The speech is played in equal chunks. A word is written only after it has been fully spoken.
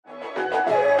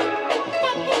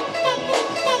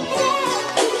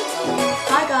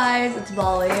guys, it's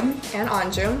Valli and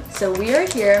Anju. So we are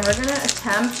here and we're gonna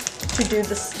attempt to do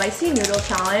the spicy noodle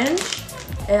challenge.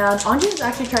 And Anju's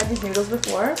actually tried these noodles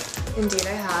before. Indeed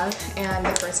I have, and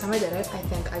the first time I did it, I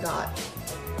think I got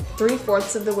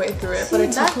 3/4 of the way through it. See,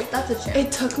 but that's a chance.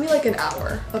 It took me like an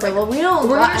hour. Okay, like, well we don't.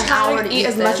 We're gonna try to to eat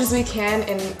as much as we can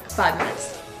in 5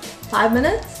 minutes. 5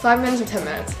 minutes? 5 minutes or 10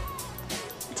 minutes?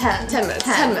 10. 10 minutes.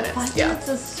 10 minutes. 5 yeah. minutes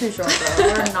is too short though.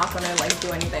 We're not gonna like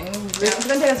do anything. It's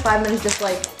gonna take us 5 minutes just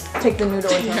like take the noodle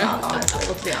into our mouth, honestly,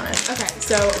 let's be honest. Okay,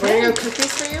 so we're gonna go cook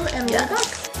these for you and we'll be back.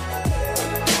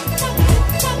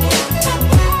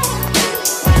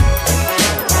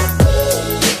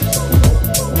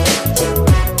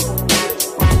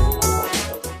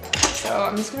 So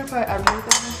I'm just gonna put everything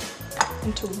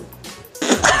into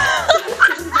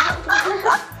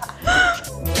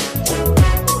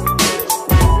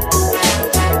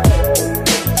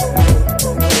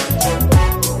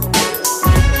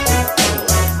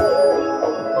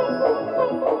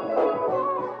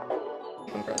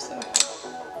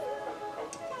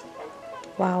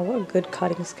Wow, what good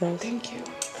cutting skills. Thank you.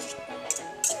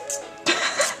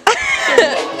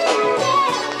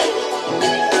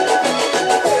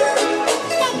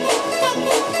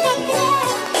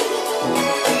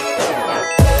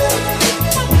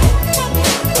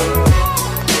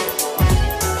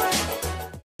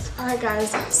 Alright guys,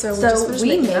 so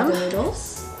we made the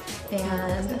noodles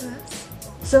and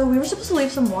so we were supposed to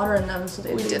leave some water in them so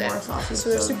they'd be more saucy. So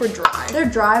they're super dry. They're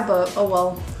dry, but oh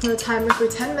well. The timer for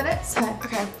 10 minutes.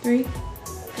 Okay. 3.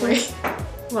 Wait.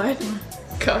 What?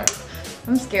 Go.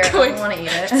 I'm scared. I don't want to eat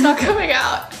it. It's not coming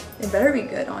out. It better be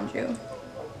good, Anju.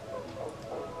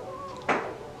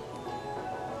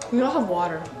 We don't have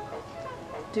water.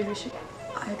 Dude, we should.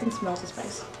 I can smell the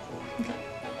spice. Okay.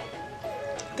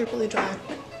 They're really dry.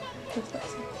 They're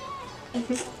spicy.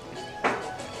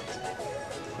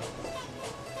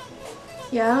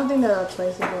 Yeah, I don't think they're that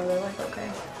spicy, but they're like okay.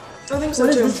 I think so too.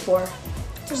 What too. is this for?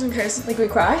 Just in case. Like we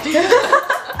cried?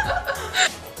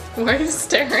 Why are you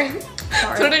staring?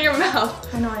 Sorry. Put it in your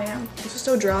mouth. I know I am. This is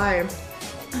so dry.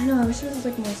 I know, I wish it was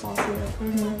like more saucy.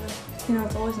 You know,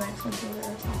 it's always nice when things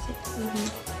are saucy.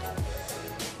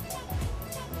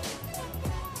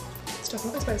 It's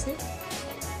definitely spicy.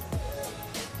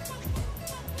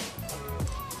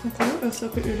 Okay, I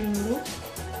suck at eating noodles.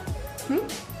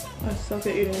 I suck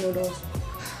at eating noodles.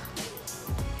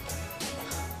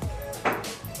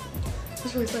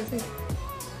 It's really spicy.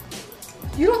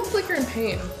 You don't look like you're in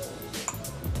pain.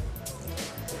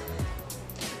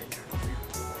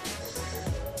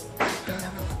 You'll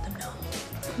never let them know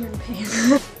you're in pain.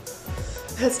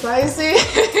 It's spicy.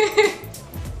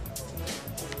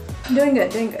 Doing good,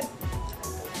 doing good.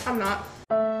 I'm not.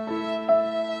 I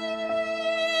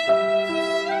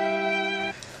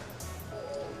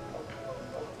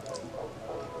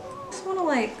just wanna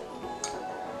like,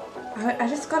 I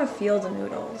just gotta feel the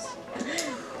noodles.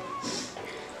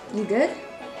 You good?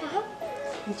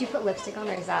 Did you put lipstick on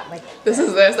or is that like... This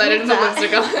is this. I didn't put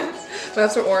lipstick on.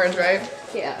 That's for orange, right?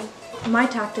 Yeah. My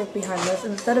tactic behind this,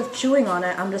 instead of chewing on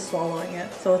it, I'm just swallowing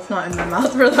it, so it's not in my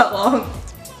mouth for that long.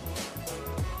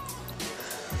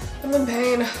 I'm in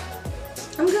pain.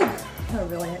 I'm good. I'm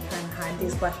really trying to hide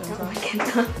these questions.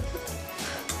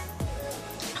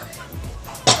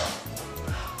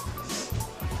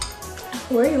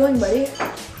 Where are you going, buddy?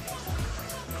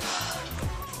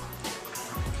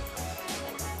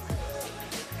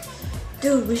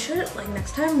 Dude, we should, like,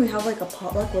 next time we have, like, a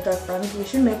potluck with our friends, we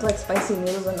should make, like, spicy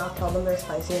noodles and not tell them they're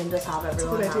spicy and just have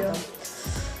everyone have them.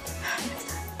 Next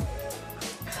time.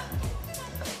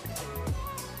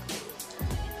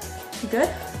 You good?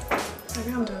 I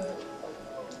think I'm done.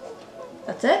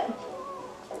 That's it?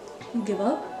 You give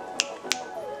up?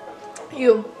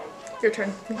 Your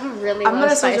turn. Really I'm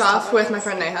gonna switch off with my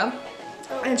friend Neha.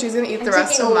 And she's gonna eat the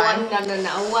rest of mine.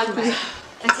 No, one bite.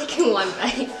 I'm taking one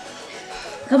bite.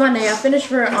 Come on, Naya, finish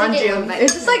for Anju.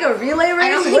 Is this like a relay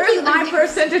race? Where's my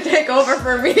person to take over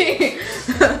for me?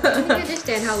 I don't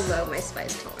understand how low my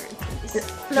spice tolerance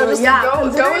is. No, just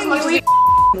go as much as you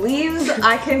leaves,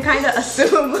 I can kind of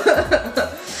assume.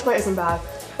 But isn't bad.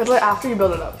 It's like after you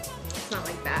build it up. It's not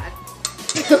like bad.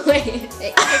 Wait,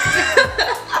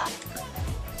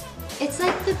 it's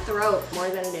like the throat more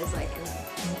than it is like.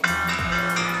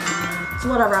 So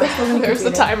whatever, I'm still gonna keep There's the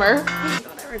eating. timer. God,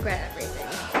 I regret everything.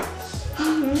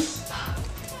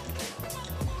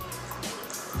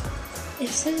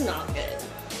 This is not good.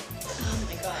 Oh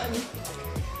my god.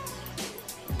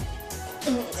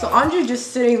 So Anju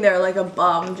just sitting there like a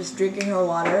bum, just drinking her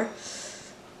water.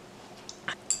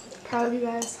 Proud of you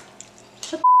guys.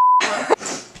 Shut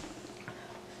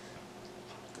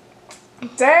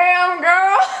Damn,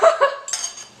 girl.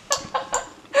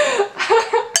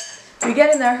 We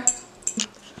get in there.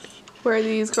 Where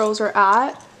these girls are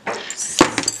at.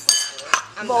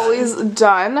 Always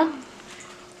done. I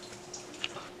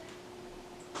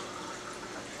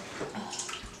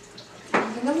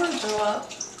think I'm gonna throw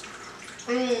up.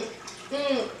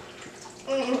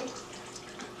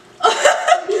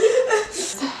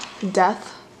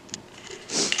 Death.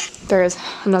 There is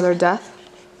another death.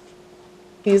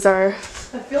 These are I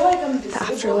feel like I'm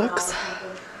disabled afterlooks. now.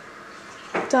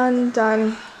 Done,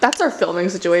 done. That's our filming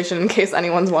situation in case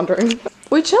anyone's wondering.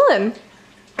 We chillin'.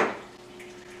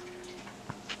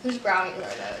 Who's brownie in our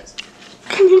nose?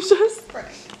 Can you just? Right.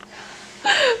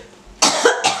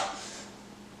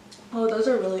 Oh, those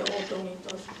are really old. Don't eat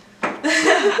those. Be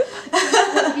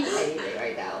anything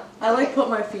right now. I like put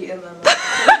my feet in them.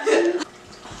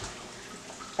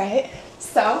 Right?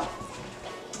 So,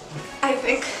 I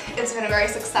think it's been a very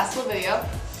successful video.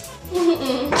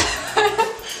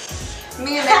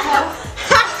 Me and Neha.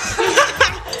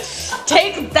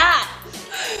 Take that!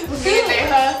 Me and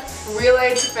Neha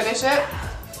relayed to finish it.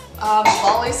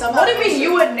 Molly somehow. What do you mean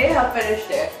you and Neha finished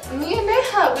it? Me and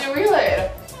Neha, we relayed.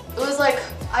 It was like,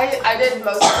 I did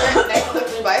most of it, Neha took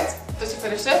 3 bites, but she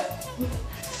finished it.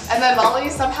 And then Molly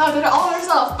somehow did it all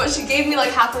herself, but she gave me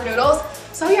like half her noodles.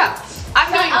 So yeah,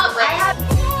 I'm doing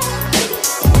great.